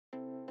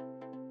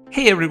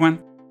Hey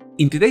everyone!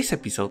 In today's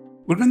episode,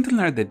 we're going to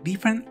learn the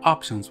different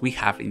options we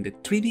have in the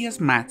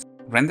 3ds Max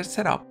render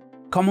setup,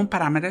 common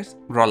parameters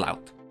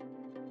rollout.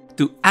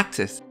 To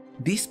access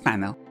this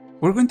panel,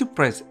 we're going to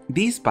press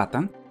this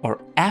button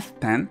or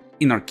F10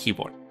 in our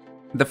keyboard.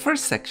 The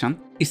first section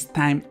is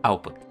time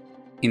output.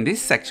 In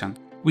this section,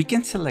 we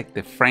can select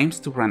the frames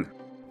to render.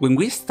 When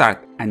we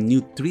start a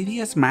new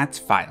 3ds Max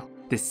file,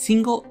 the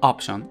single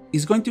option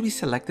is going to be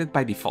selected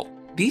by default.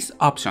 This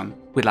option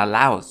will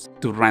allow us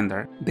to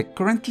render the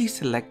currently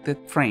selected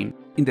frame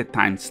in the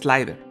time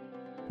slider.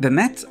 The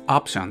next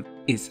option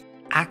is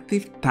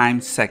active time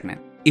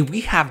segment. If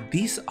we have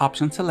this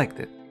option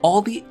selected,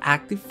 all the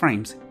active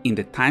frames in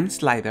the time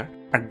slider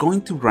are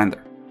going to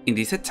render. In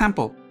this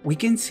example, we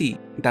can see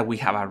that we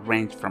have a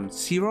range from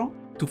 0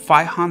 to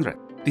 500.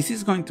 This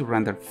is going to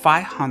render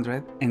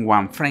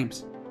 501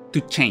 frames.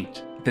 To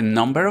change the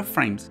number of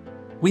frames,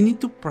 we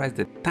need to press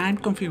the time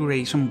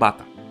configuration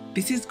button.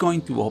 This is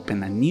going to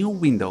open a new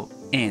window,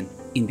 and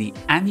in the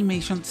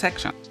animation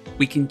section,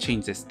 we can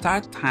change the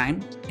start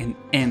time and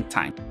end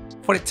time.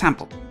 For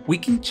example, we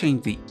can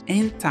change the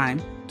end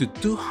time to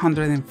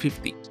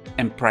 250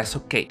 and press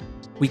OK.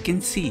 We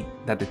can see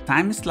that the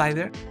time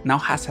slider now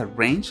has a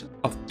range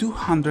of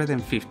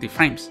 250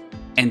 frames,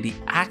 and the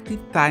active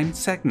time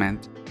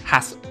segment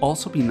has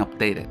also been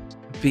updated.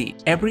 The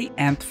every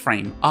end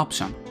frame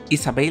option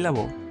is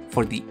available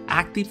for the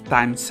active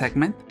time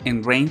segment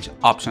and range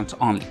options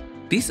only.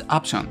 This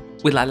option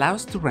will allow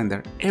us to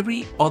render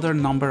every other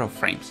number of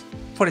frames.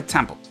 For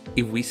example,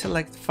 if we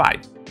select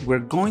 5, we're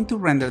going to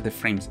render the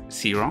frames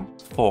 0,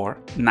 4,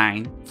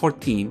 9,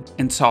 14,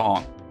 and so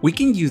on. We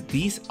can use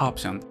this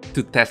option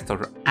to test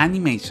our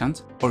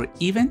animations or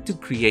even to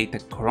create a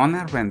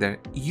Corona render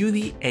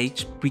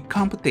UDH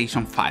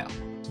pre-computation file.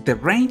 The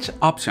range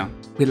option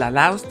will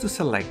allow us to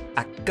select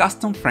a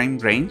custom frame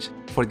range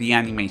for the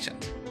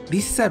animations.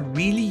 This is a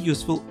really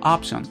useful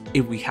option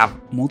if we have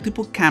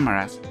multiple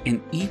cameras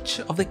and each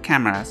of the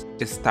cameras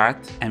start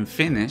and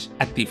finish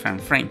at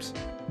different frames.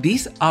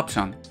 This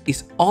option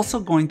is also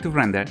going to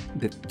render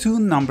the two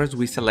numbers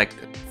we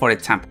selected. For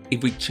example,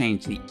 if we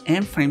change the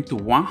end frame to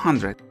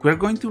 100, we're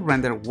going to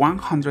render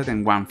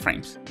 101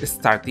 frames,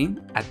 starting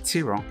at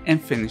 0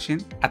 and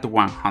finishing at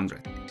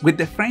 100. With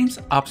the frames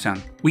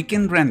option, we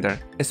can render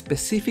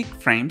specific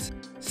frames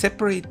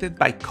separated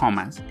by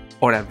commas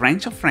or a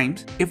range of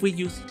frames if we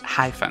use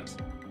hyphens.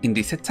 In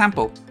this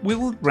example, we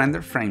will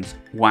render frames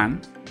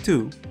 1,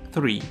 2,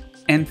 3,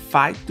 and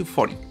 5 to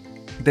 40.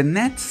 The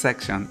next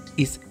section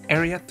is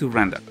area to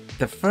render.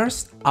 The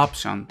first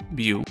option,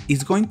 view,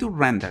 is going to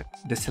render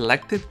the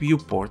selected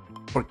viewport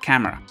or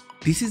camera.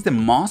 This is the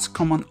most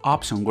common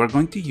option we're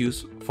going to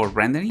use for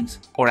renderings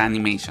or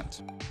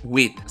animations.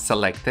 With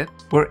selected,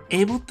 we're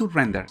able to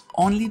render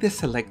only the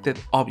selected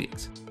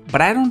objects,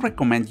 but I don't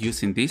recommend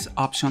using this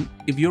option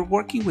if you're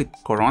working with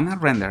Corona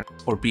Render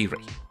or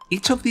V-Ray.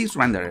 Each of these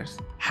renderers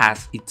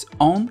has its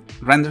own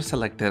render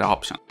selected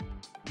option.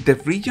 The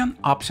region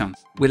option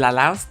will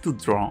allow us to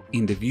draw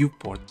in the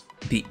viewport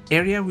the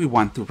area we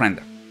want to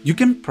render. You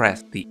can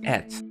press the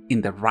edge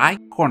in the right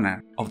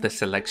corner of the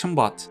selection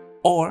box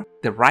or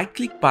the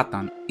right-click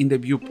button in the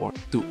viewport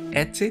to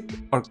exit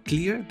or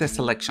clear the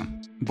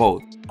selection.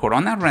 Both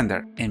Corona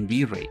Render and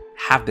V-Ray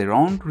have their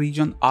own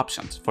region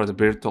options for the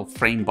virtual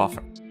frame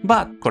buffer,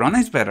 but Corona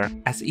is better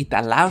as it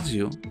allows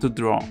you to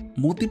draw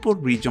multiple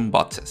region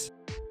boxes.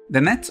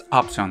 The next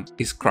option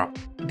is crop.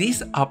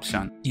 This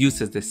option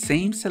uses the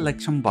same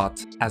selection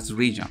box as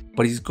region,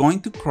 but is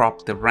going to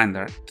crop the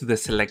render to the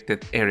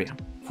selected area.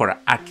 For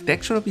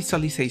architectural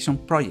visualization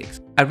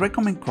projects, I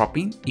recommend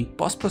cropping in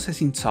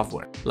post-processing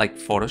software like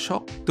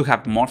Photoshop to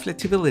have more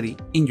flexibility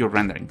in your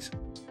renderings.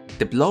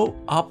 The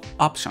blow up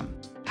option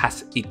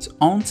has its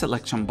own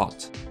selection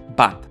box,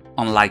 but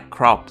unlike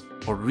crop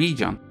or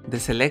region, the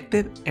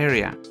selected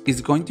area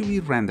is going to be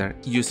rendered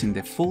using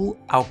the full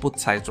output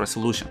size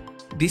resolution.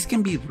 This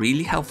can be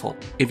really helpful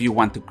if you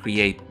want to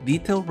create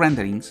detailed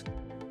renderings.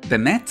 The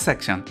next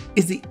section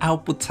is the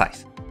output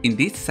size. In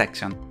this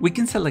section, we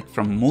can select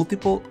from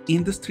multiple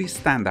industry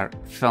standard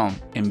film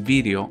and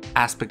video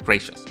aspect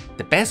ratios.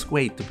 The best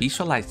way to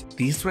visualize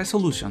these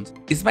resolutions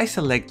is by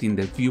selecting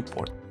the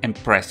viewport and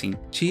pressing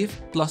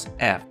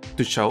Shift+F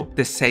to show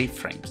the save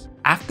frames.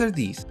 After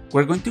this,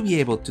 we're going to be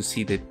able to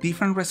see the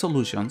different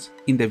resolutions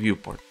in the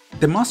viewport.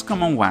 The most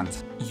common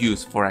ones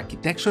used for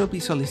architectural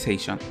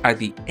visualization are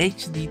the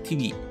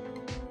HDTV,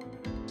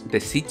 the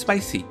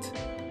 6x6,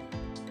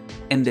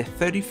 and the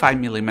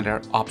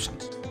 35mm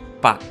options.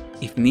 But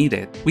if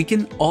needed, we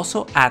can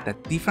also add a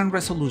different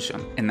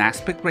resolution and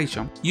aspect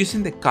ratio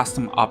using the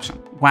custom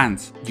option.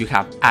 Once you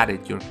have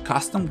added your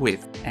custom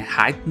width and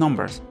height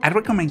numbers, I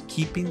recommend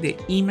keeping the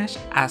image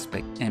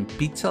aspect and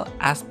pixel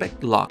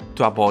aspect locked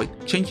to avoid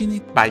changing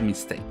it by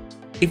mistake.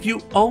 If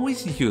you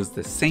always use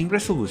the same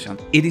resolution,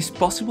 it is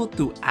possible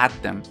to add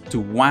them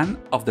to one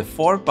of the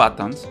 4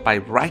 buttons by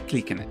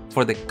right-clicking it.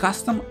 For the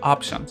custom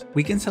options,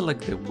 we can select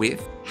the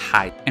width,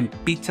 height, and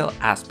pixel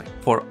aspect.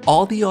 For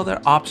all the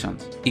other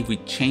options, if we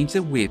change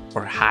the width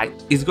or height,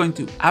 it's going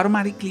to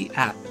automatically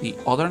add the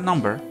other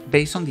number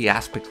based on the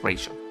aspect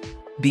ratio.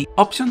 The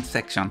Options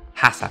section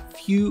has a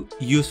few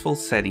useful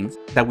settings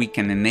that we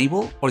can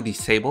enable or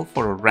disable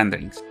for our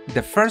renderings.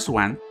 The first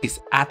one is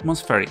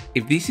atmospheric.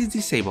 If this is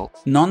disabled,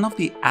 none of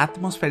the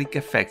atmospheric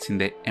effects in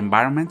the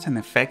Environments and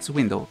Effects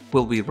window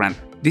will be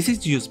rendered. This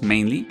is used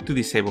mainly to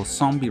disable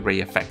some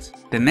V-Ray effects.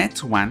 The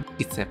next one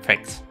is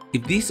Effects.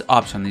 If this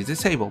option is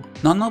disabled,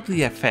 none of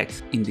the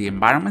effects in the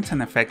Environments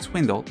and Effects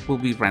window will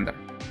be rendered.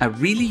 A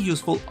really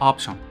useful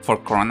option for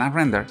Corona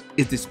Render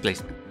is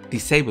Displacement.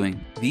 Disabling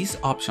this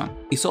option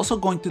is also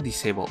going to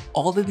disable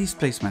all the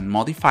displacement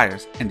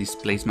modifiers and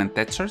displacement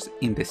textures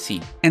in the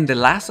scene. And the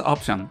last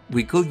option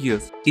we could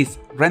use is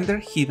Render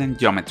Hidden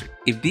Geometry.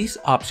 If this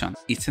option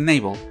is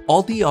enabled,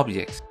 all the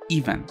objects,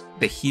 even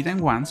the hidden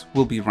ones,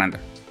 will be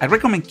rendered. I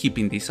recommend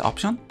keeping this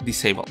option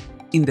disabled.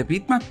 In the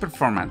bitmap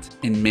performance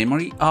and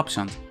memory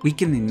options, we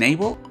can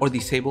enable or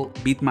disable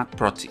bitmap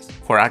proxies.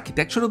 For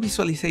architectural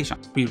visualization,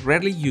 we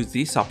rarely use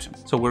this option,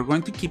 so we're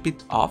going to keep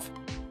it off.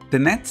 The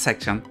next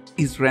section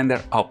is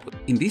Render Output.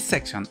 In this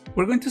section,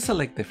 we're going to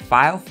select the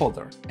file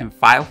folder and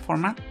file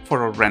format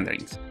for our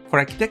renderings. For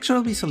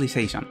architectural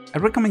visualization, I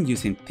recommend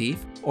using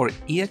TIFF or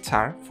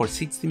EXR for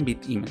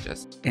 16-bit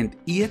images and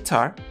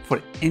EXR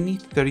for any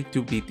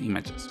 32-bit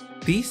images.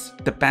 This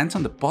depends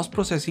on the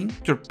post-processing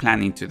you're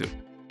planning to do.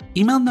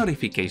 Email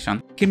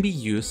notification can be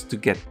used to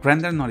get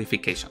render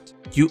notifications.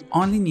 You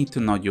only need to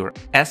know your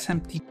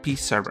SMTP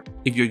server.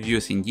 If you're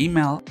using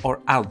Gmail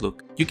or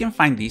Outlook, you can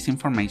find this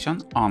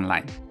information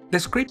online. The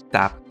Script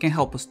tab can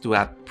help us to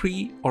add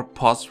pre- or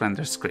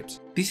post-render scripts.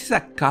 This is a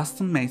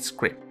custom-made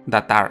script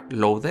that are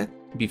loaded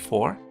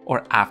before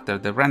or after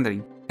the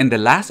rendering. And the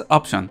last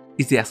option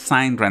is the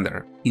Assign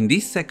Renderer. In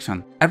this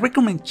section, I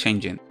recommend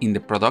changing in the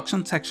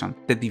Production section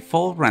the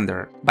default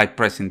renderer by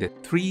pressing the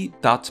 3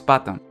 dots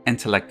button and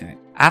selecting it.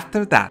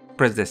 After that,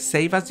 press the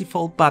Save as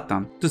Default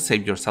button to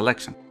save your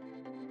selection.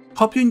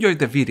 Hope you enjoyed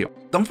the video.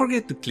 Don't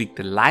forget to click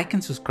the like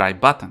and subscribe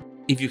button.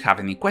 If you have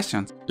any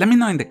questions, let me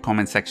know in the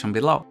comment section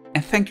below.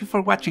 And thank you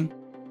for watching.